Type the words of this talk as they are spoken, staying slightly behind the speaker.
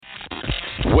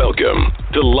Welcome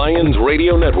to Lions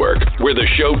Radio Network, where the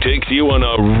show takes you on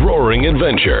a roaring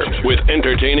adventure with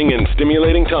entertaining and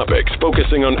stimulating topics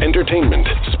focusing on entertainment,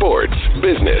 sports,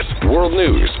 business, world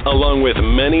news, along with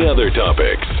many other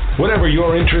topics. Whatever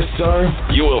your interests are,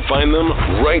 you will find them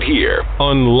right here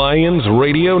on Lions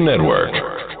Radio Network.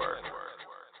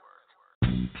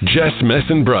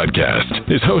 JessMessin Broadcast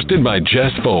is hosted by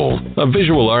Jess Fohl, a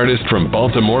visual artist from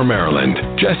Baltimore, Maryland.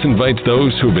 Jess invites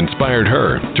those who have inspired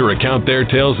her to recount their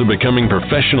tales of becoming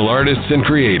professional artists and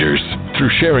creators. Through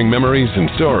sharing memories and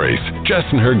stories, Jess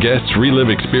and her guests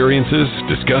relive experiences,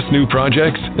 discuss new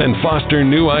projects, and foster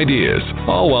new ideas,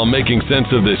 all while making sense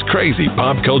of this crazy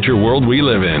pop culture world we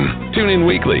live in. Tune in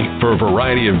weekly for a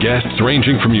variety of guests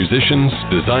ranging from musicians,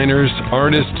 designers,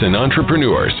 artists, and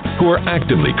entrepreneurs who are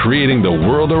actively creating the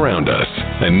world around us.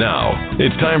 And now,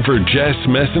 it's time for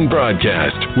JessMessin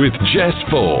Broadcast with Jess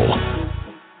Fohl.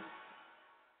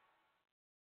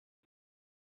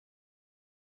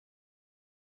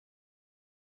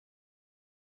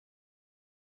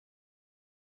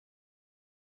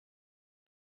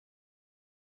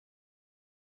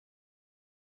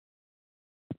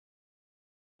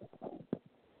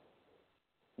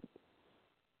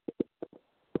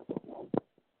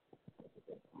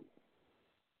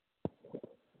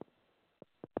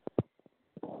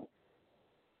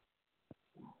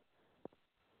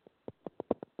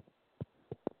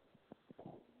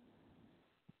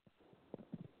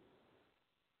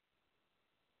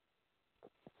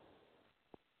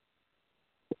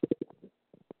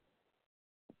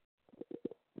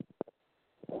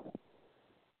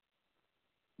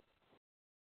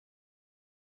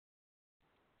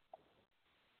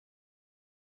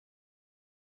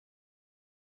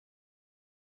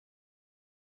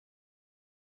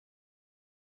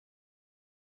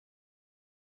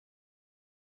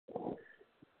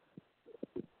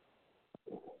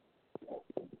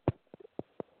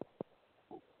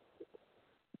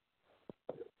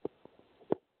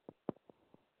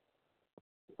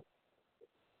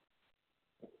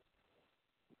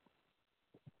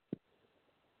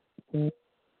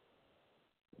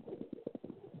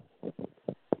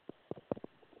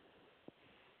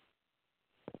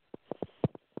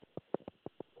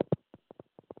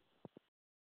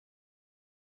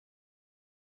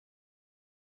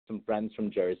 Some friends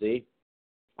from Jersey,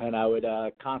 and I would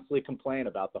constantly complain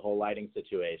about the whole lighting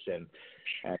situation.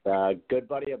 And a good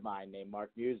buddy of mine named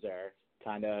Mark Muser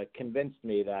kind of convinced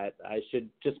me that I should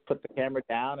just put the camera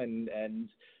down and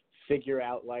figure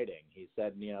out lighting. He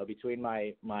said, you know, between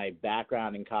my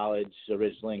background in college,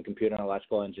 originally in computer and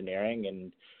electrical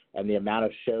engineering, and the amount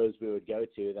of shows we would go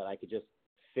to, that I could just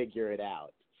figure it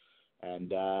out.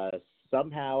 And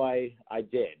somehow I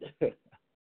did.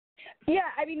 Yeah,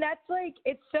 I mean, that's like,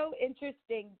 it's so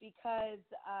interesting because,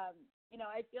 you know,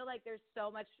 I feel like there's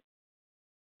so much.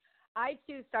 I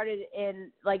too started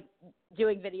in like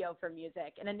doing video for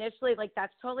music, and initially like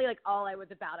that's totally like all I was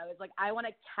about. I was like, I want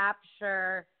to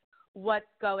capture what's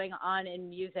going on in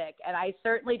music, and I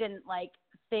certainly didn't like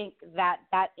think that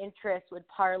interest would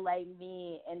parlay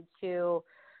me into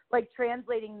like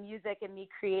translating music and me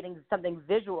creating something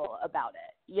visual about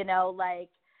it, you know, like,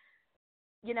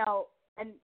 you know,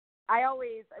 and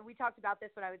we talked about this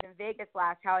when I was in Vegas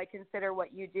last, how I consider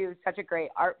what you do such a great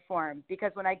art form,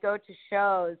 because when I go to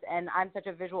shows and I'm such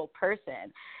a visual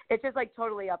person, it just like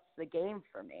totally ups the game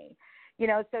for me, you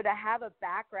know. So to have a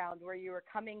background where you were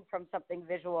coming from something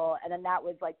visual and then that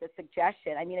was like the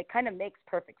suggestion, I mean, it kind of makes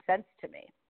perfect sense to me.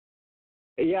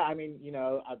 Yeah, I mean, you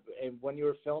know, when you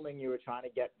were filming, you were trying to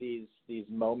get these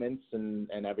moments and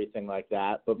everything like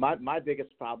that. But my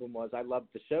biggest problem was I loved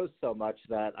the show so much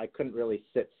that I couldn't really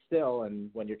sit still. And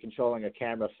when you're controlling a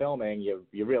camera filming,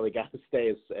 you really got to stay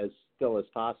as still as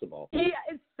possible. Yeah,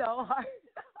 it's so hard.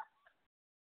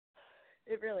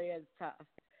 It really is tough.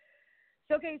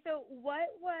 So, okay, so what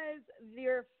was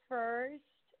your first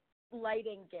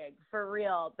lighting gig for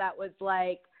real that was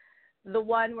like the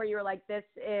one where you were like, this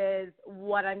is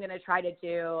what I'm going to try to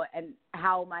do, and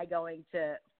how am I going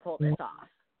to pull this off?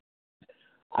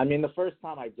 I mean, the first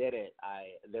time I did it,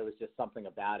 there was just something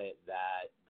about it that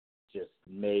just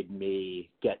made me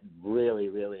get really,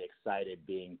 really excited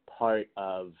being part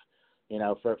of, you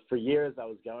know, for years I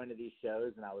was going to these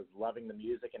shows and I was loving the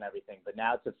music and everything, but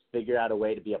now to figure out a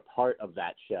way to be a part of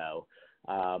that show,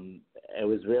 it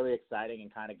was really exciting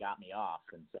and kind of got me off.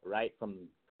 And so right from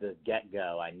the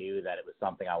get-go, I knew that it was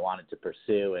something I wanted to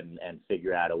pursue and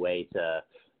figure out a way to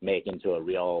make into a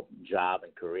real job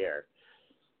and career.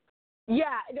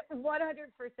 Yeah, 100%.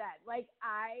 Like,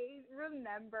 I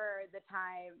remember the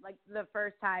time, like the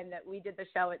first time that we did the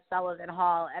show at Sullivan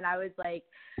Hall, and I was like,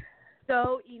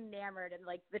 so enamored, and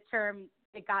like the term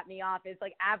that got me off is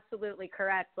like absolutely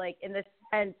correct, like in the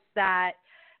sense that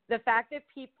the fact that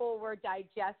people were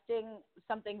digesting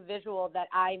something visual that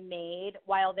I made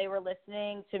while they were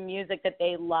listening to music that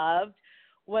they loved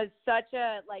was such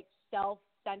a like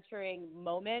self-centering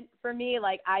moment for me.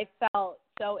 Like I felt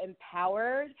so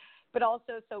empowered, but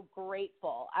also so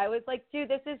grateful. I was like, dude,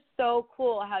 this is so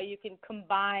cool how you can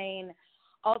combine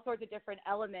all sorts of different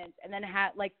elements and then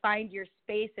like find your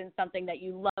space in something that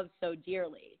you love so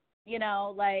dearly. You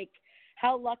know, like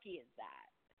how lucky is that?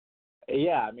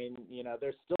 Yeah, I mean, you know,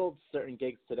 there's still certain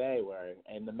gigs today where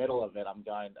in the middle of it, I'm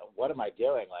going, what am I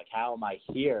doing? Like, how am I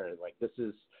here? Like, this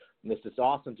is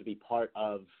awesome to be part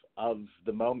of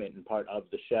the moment and part of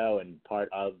the show and part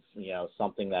of, you know,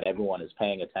 something that everyone is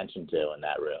paying attention to in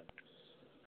that room.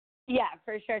 Yeah,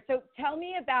 for sure. So tell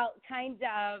me about kind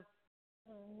of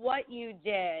what you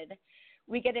did.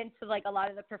 We get into like a lot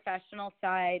of the professional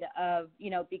side of, you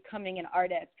know, becoming an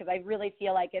artist, because I really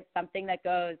feel like it's something that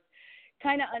goes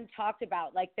kind of untalked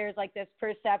about. Like there's like this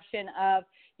perception of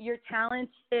you're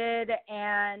talented,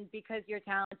 and because you're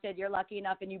talented, you're lucky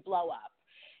enough and you blow up.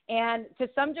 And to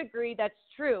some degree that's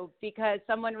true, because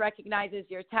someone recognizes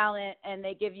your talent and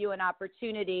they give you an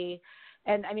opportunity.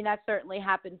 And I mean, that certainly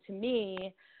happened to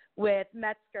me with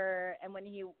Metzger, and when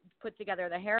he put together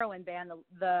the Heroin band,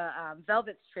 the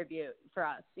Velvet's tribute for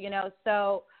us, you know.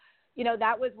 So, you know,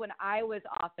 that was when I was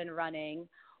off and running.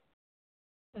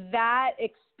 That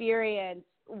experience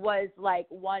was like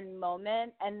one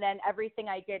moment, and then everything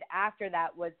I did after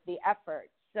that was the effort.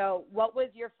 So what was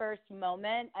your first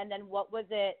moment, and then what was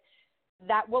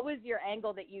your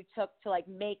angle that you took to like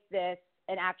make this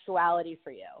an actuality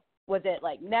for you? Was it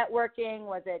like networking?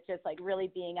 Was it just like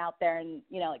really being out there, and,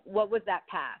 you know, like what was that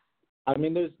path? I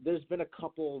mean, there's been a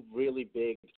couple really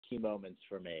big key moments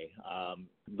for me.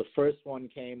 The first one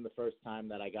came the first time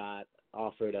that I got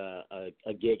offered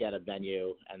a gig at a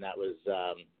venue, and that was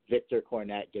Victor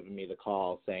Cornett giving me the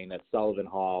call saying that Sullivan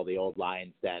Hall, the old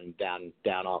Lions Den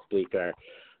down off Bleeker,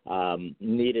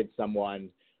 needed someone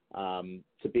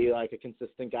to be like a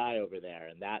consistent guy over there.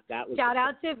 And that was shout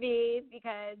out to V,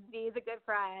 because V's a good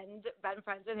friend. Been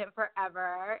friends with him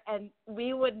forever, and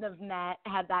we wouldn't have met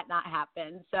had that not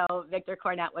happened. So Victor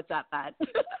Cornett, what's up, bud?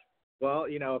 Well,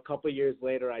 you know, a couple of years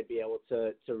later, I'd be able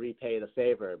to repay the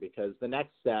favor, because the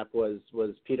next step was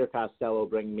Peter Costello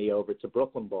bringing me over to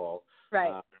Brooklyn Bowl.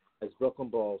 Right. As Brooklyn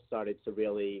Bowl started to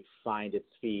really find its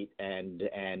feet and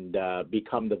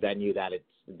become the venue that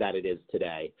it is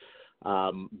today.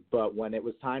 But when it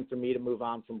was time for me to move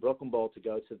on from Brooklyn Bowl to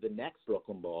go to the next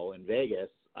Brooklyn Bowl in Vegas,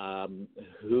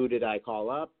 who did I call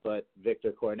up but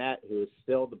Victor Cornett, who is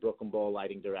still the Brooklyn Bowl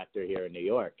lighting director here in New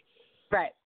York.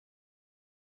 Right.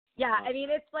 Yeah, I mean,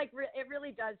 it's like it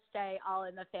really does stay all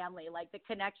in the family. Like the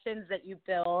connections that you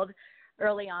build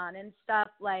early on and stuff,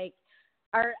 like,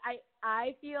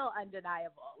 I feel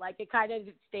undeniable. Like it kind of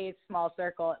stays small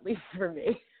circle, at least for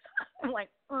me. I'm like,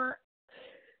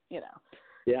 you know.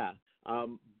 Yeah.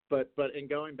 But in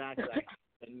going back to that,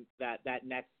 and that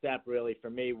next step really for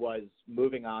me was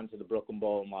moving on to the Brooklyn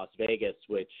Bowl in Las Vegas,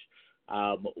 which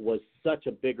was such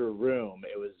a bigger room.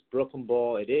 It was Brooklyn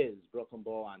Bowl. It is Brooklyn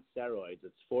Bowl on steroids.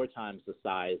 It's 4 times the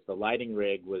size. The lighting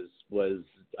rig was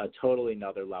a totally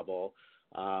another level.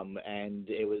 And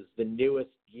it was the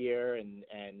newest gear and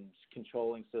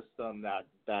controlling system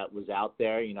that was out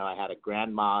there. You know, I had a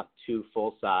Grandma 2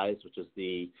 full size, which is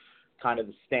the kind of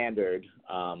the standard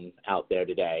out there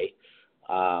today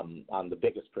on the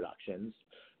biggest productions.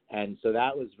 And so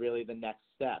that was really the next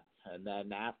step. And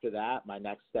then after that, my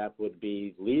next step would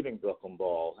be leaving Brooklyn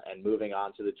Bowl and moving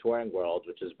on to the touring world,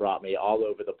 which has brought me all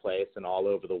over the place and all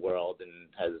over the world, and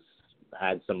has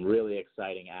had some really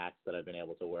exciting acts that I've been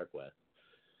able to work with.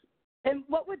 And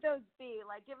what would those be?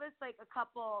 Like, give us like a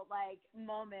couple like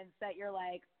moments that you're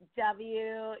like,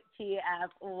 WTF,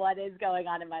 what is going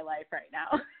on in my life right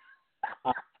now?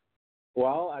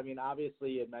 Well, I mean,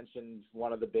 obviously you mentioned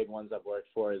one of the big ones I've worked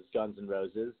for is Guns N'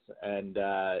 Roses. And,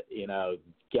 you know,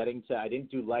 I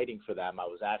didn't do lighting for them. I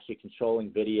was actually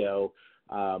controlling video,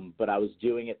 but I was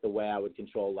doing it the way I would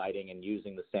control lighting and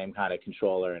using the same kind of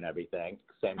controller and everything,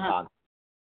 same concept.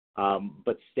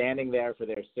 But standing there for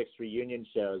their 6 reunion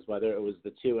shows, whether it was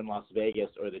the 2 in Las Vegas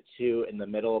or the 2 in the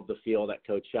middle of the field at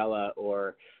Coachella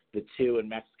or the 2 in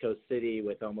Mexico City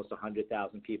with almost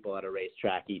 100,000 people at a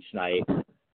racetrack each night,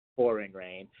 pouring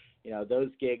rain, you know, those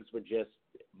gigs were just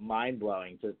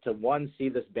mind-blowing to one, see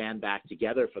this band back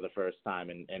together for the first time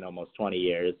in almost 20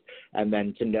 years, and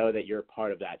then to know that you're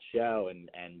part of that show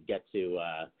and get to,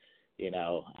 you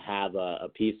know, have a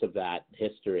piece of that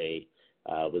history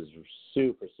was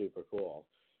super, super cool.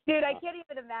 Dude, I can't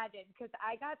even imagine because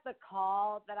I got the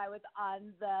call that I was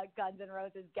on the Guns N'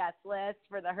 Roses guest list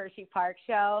for the Hershey Park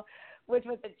show, which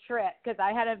was a trip because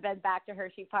I hadn't been back to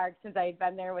Hershey Park since I had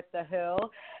been there with The Who.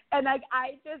 And, like,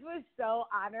 I just was so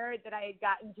honored that I had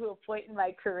gotten to a point in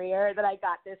my career that I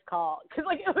got this call because,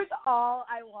 like, it was all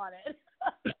I wanted.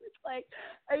 It's like,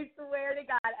 I swear to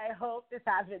God, I hope this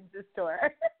happens this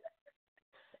tour.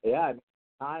 Yeah,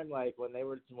 time like when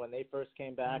they first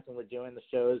came back and were doing the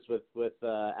shows with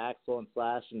Axl and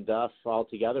Slash and Duff all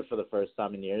together for the first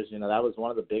time in years, you know, that was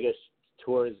one of the biggest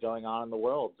tours going on in the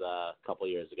world a couple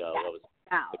of years ago.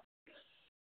 Wow.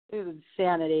 It was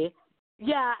insanity.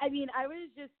 Yeah, I mean, I was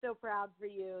just so proud for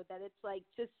you that it's like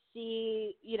to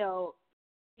see, you know,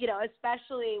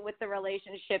 especially with the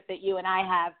relationship that you and I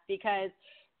have, because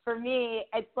for me,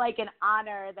 it's like an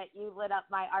honor that you lit up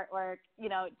my artwork, you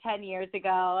know, 10 years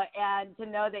ago, and to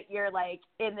know that you're like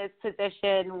in this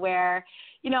position where,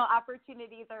 you know,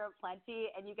 opportunities are aplenty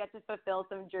and you get to fulfill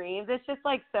some dreams. It's just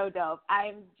like so dope.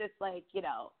 I'm just like, you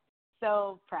know,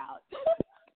 so proud.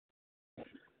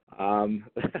 I am.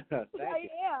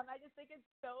 I just think it's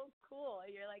so cool.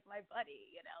 You're like my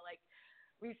buddy, you know, like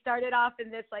we started off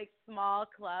in this like small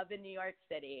club in New York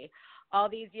City all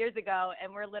these years ago,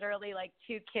 and we're literally like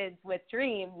two kids with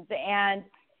dreams. And,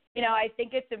 you know, I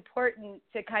think it's important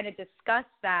to kind of discuss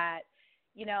that,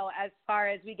 you know, as far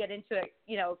as we get into it,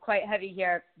 you know, quite heavy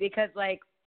here, because like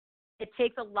it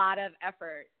takes a lot of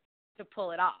effort to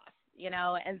pull it off, you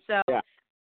know? And so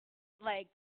like,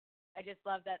 I just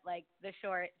love that like the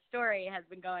short story has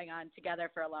been going on together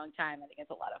for a long time. I think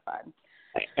it's a lot of fun.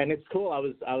 And it's cool. I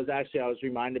was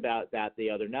reminded about that the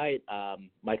other night.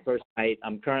 My first night,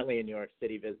 I'm currently in New York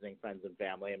City visiting friends and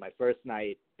family, and my first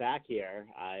night back here,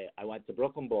 I went to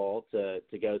Brooklyn Bowl to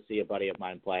go see a buddy of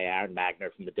mine play, Aaron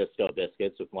Magner from the Disco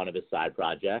Biscuits, with one of his side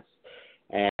projects.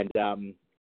 And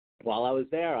while I was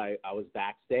there, I was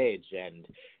backstage, and,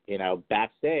 you know,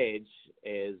 backstage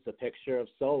is a picture of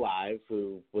Soul Live,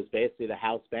 who was basically the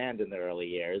house band in the early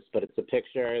years, but it's a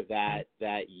picture that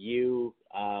you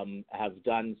have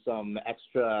done some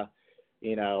extra,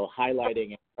 you know, highlighting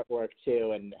and artwork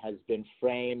too, and has been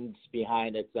framed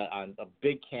behind, it's on a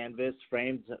big canvas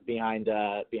framed behind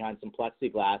some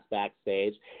plexiglass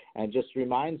backstage, and just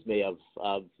reminds me of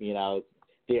you know,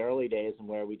 the early days and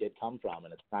where we did come from,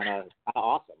 and it's kind of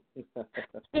awesome.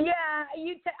 Yeah,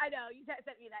 I know you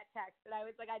sent me that text, and I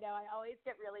was like, I know, I always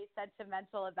get really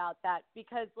sentimental about that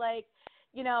because, like,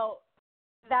 you know,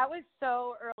 that was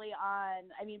so early on.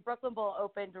 I mean, Brooklyn Bowl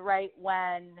opened right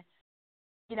when,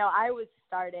 you know, I was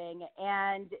starting,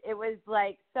 and it was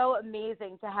like so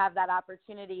amazing to have that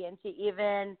opportunity, and to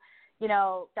even, you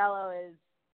know, Bello is,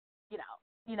 you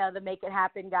know, the make it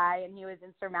happen guy, and he was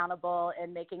insurmountable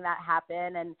in making that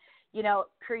happen, and, you know,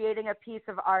 creating a piece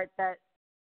of art that,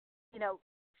 you know,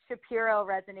 Shapiro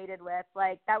resonated with.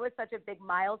 Like, that was such a big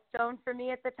milestone for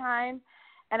me at the time,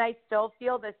 and I still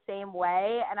feel the same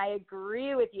way, and I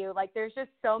agree with you. Like, there's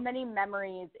just so many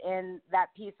memories in that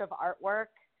piece of artwork,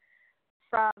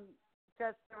 from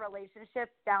just the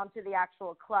relationships down to the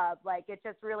actual club. Like, it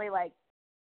just really, like,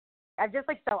 I'm just,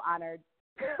 like, so honored.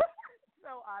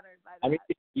 So honored by that. I mean,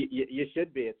 you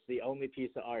should be. It's the only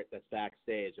piece of art that's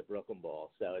backstage at Brooklyn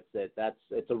Bowl, so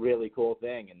it's a really cool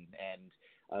thing, and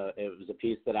it was a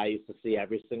piece that I used to see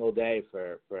every single day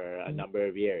for a number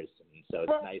of years, and so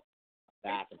it's nice.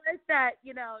 It's like that,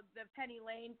 you know, the Penny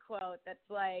Lane quote that's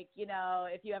like, you know,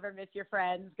 if you ever miss your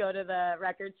friends, go to the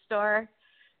record store.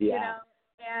 Yeah. You know,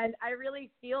 and I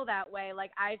really feel that way.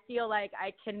 Like, I feel like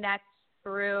I connect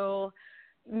through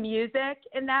music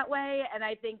in that way, and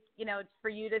I think, you know, for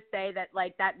you to say that,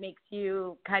 like, that makes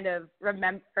you kind of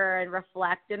remember and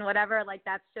reflect and whatever, like,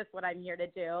 that's just what I'm here to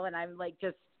do. And I'm like,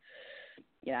 just,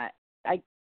 you know, I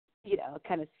you know,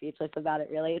 kind of speechless about it,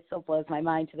 really. It still blows my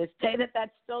mind to this day that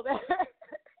that's still there.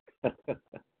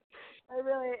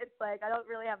 It's like, I don't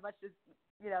really have much to,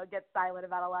 you know, get silent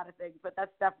about a lot of things, but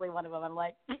that's definitely one of them. I'm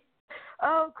like,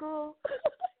 oh, cool.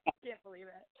 I can't believe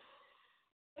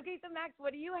it. Okay, so Max,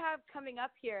 what do you have coming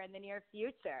up here in the near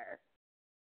future?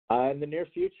 In the near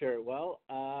future, well,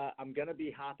 I'm going to be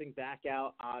hopping back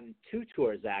out on 2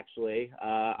 tours, actually.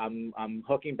 I'm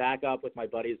hooking back up with my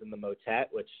buddies in the Motet,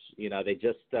 which, you know,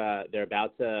 they're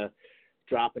about to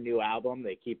drop a new album.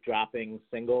 They keep dropping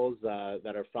singles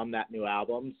that are from that new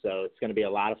album, so it's going to be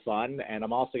a lot of fun. And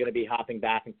I'm also going to be hopping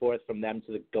back and forth from them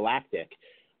to the Galactic,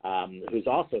 who's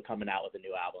also coming out with a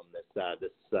new album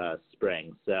this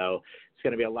spring. So it's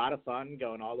going to be a lot of fun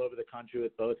going all over the country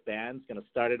with both bands. Going to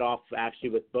start it off actually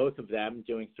with both of them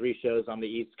doing 3 shows on the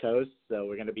East Coast. So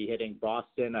we're going to be hitting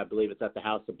Boston. I believe it's at the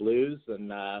House of Blues, and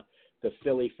the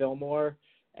Philly Fillmore.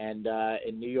 And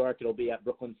in New York, it'll be at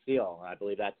Brooklyn Steel. I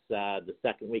believe that's the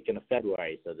second weekend of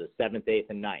February, so the 7th, 8th,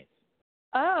 and 9th.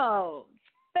 Oh,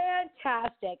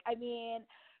 fantastic. I mean,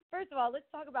 first of all, let's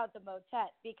talk about the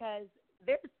Motet, because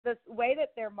there's this way that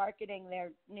they're marketing their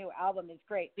new album is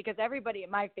great, because everybody in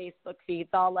my Facebook feed's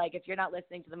all like, if you're not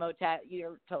listening to the Motet,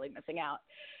 you're totally missing out.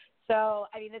 So,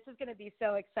 I mean, this is going to be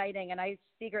so exciting, and I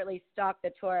secretly stalked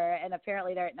the tour, and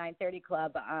apparently they're at 9:30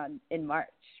 Club in March,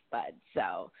 bud.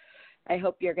 So I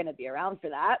hope you're going to be around for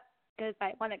that, because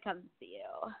I want to come see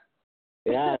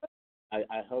you. Yeah,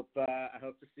 I hope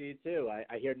to see you too.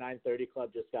 I hear 9:30 Club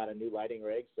just got a new lighting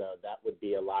rig, so that would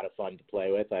be a lot of fun to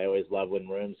play with. I always love when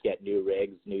rooms get new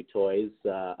rigs, new toys,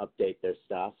 update their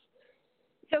stuff.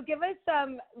 So give us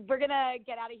some, we're going to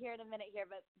get out of here in a minute here,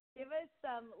 but give us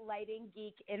some lighting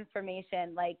geek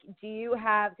information. Like, do you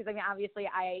have, because I mean, obviously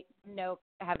I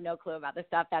have no clue about this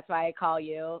stuff. That's why I call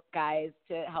you guys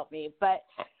to help me. But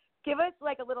give us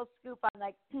like a little scoop on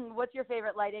like, what's your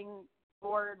favorite lighting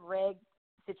board rig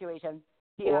situation?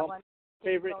 Do you have one?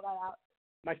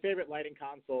 My favorite lighting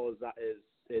console is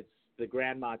it's the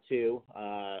Grandma 2,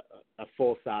 a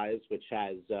full size, which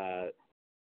has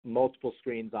multiple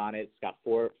screens on it. It's got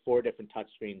four different touch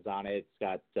screens on it.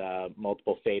 It's got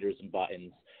multiple faders and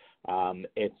buttons.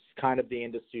 It's kind of the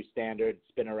industry standard.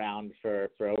 It's been around for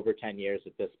over 10 years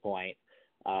at this point.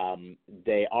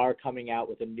 They are coming out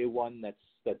with a new one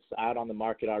that's out on the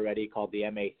market already called the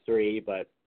MA3, but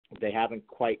they haven't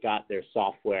quite got their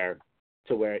software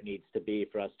to where it needs to be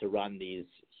for us to run these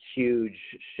huge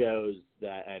shows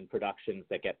and productions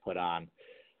that get put on.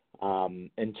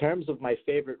 In terms of my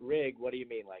favorite rig, what do you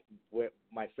mean? Like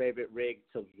my favorite rig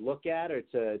to look at, or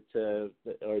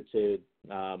to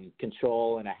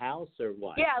control in a house, or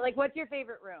what? Yeah, like what's your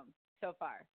favorite room so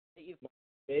far that you've?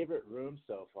 Favorite room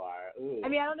so far? Ooh. I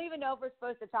mean, I don't even know if we're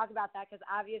supposed to talk about that, because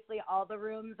obviously all the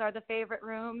rooms are the favorite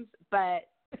rooms, but.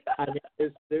 I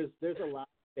mean, there's a lot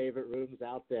of favorite rooms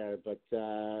out there, but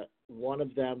one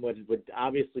of them would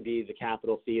obviously be the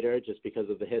Capitol Theater, just because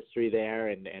of the history there,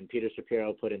 and Peter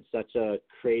Shapiro put in such a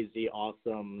crazy,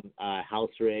 awesome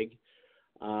house rig.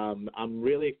 I'm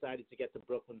really excited to get to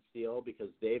Brooklyn Steel, because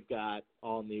they've got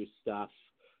all new stuff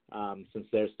since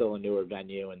they're still a newer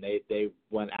venue, and they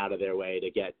went out of their way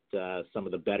to get some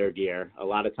of the better gear. A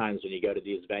lot of times when you go to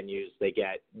these venues, they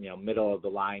get middle of the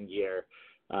line gear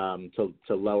to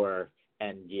lower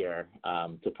end gear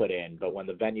to put in. But when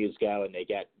the venues go and they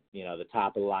get, the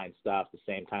top of the line stuff, the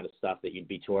same kind of stuff that you'd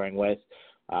be touring with,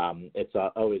 it's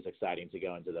always exciting to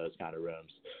go into those kind of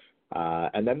rooms.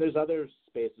 And then there's other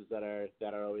spaces that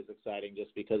are always exciting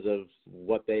just because of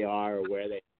what they are or where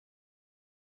they.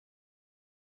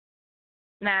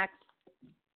 Max.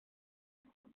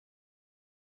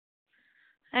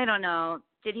 I don't know.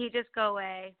 Did he just go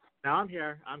away? No, I'm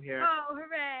here. Oh,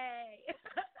 hooray!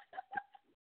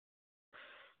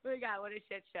 Oh my God, what a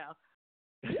shit show.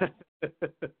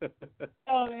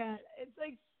 Oh man, it's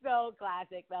like so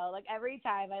classic though. Like every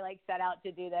time I like set out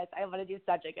to do this, I want to do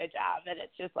such a good job, and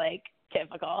it's just like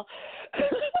typical.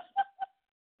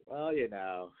 Well,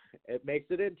 it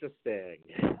makes it interesting.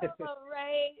 Oh,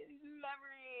 right.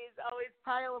 Memories always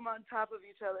pile them on top of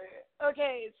each other.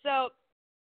 Okay, so,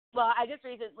 well, I just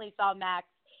recently saw Max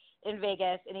in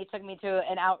Vegas, and he took me to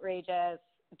an outrageous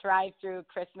drive-through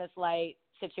Christmas light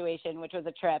situation, which was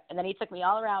a trip. And then he took me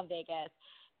all around Vegas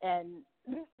and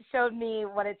showed me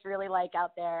what it's really like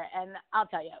out there. And I'll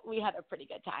tell you, we had a pretty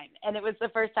good time. And it was the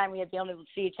first time we had been able to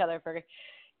see each other for,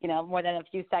 more than a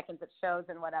few seconds at shows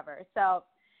and whatever. So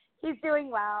he's doing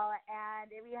well,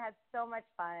 and we had so much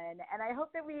fun. And I hope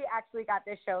that we actually got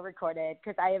this show recorded,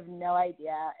 because I have no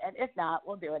idea. And if not,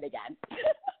 we'll do it again.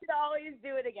 We'll always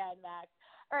do it again, Max.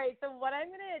 All right, so what I'm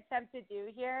going to attempt to do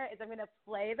here is I'm going to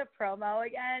play the promo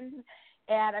again,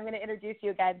 and I'm going to introduce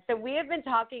you again. So we have been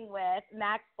talking with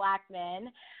Max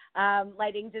Blackman,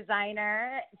 lighting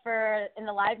designer in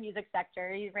the live music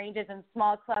sector. He ranges in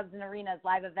small clubs and arenas,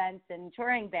 live events, and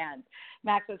touring bands.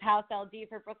 Max was house LD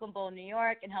for Brooklyn Bowl New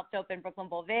York and helped open Brooklyn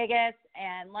Bowl Vegas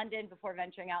and London before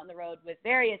venturing out on the road with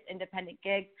various independent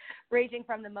gigs, ranging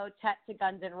from the Motet to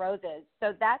Guns N' Roses.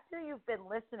 So that's who you've been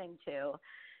listening to,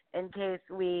 in case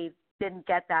we didn't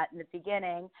get that in the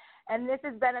beginning. And this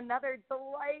has been another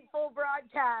delightful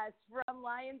broadcast from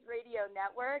Lions Radio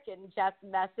Network and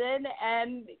JessMessin.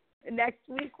 And next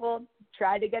week we'll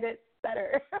try to get it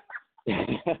better.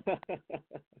 I'm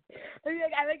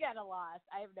at a loss.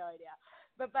 I have no idea.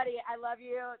 But, buddy, I love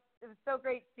you. It was so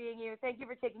great seeing you. Thank you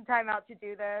for taking time out to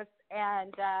do this.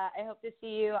 And I hope to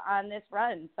see you on this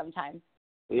run sometime.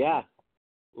 Yeah.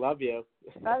 Love you.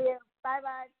 Love you.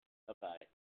 Bye-bye. Bye-bye.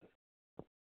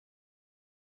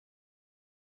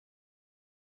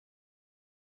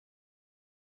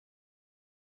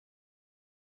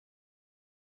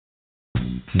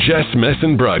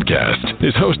 JessMessin Broadcast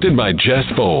is hosted by Jess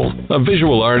Fole, a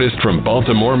visual artist from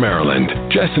Baltimore, Maryland.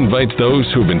 Jess invites those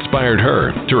who've inspired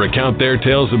her to recount their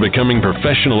tales of becoming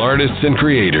professional artists and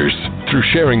creators. Through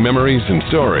sharing memories and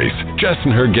stories, Jess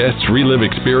and her guests relive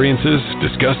experiences,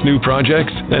 discuss new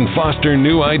projects, and foster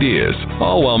new ideas,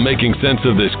 all while making sense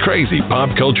of this crazy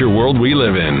pop culture world we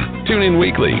live in. Tune in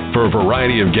weekly for a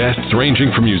variety of guests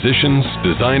ranging from musicians,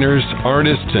 designers,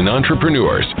 artists, and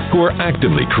entrepreneurs who are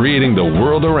actively creating the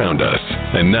world around us.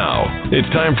 And now, it's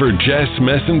time for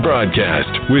JessMessin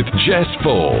Broadcast with Jess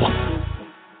Fole.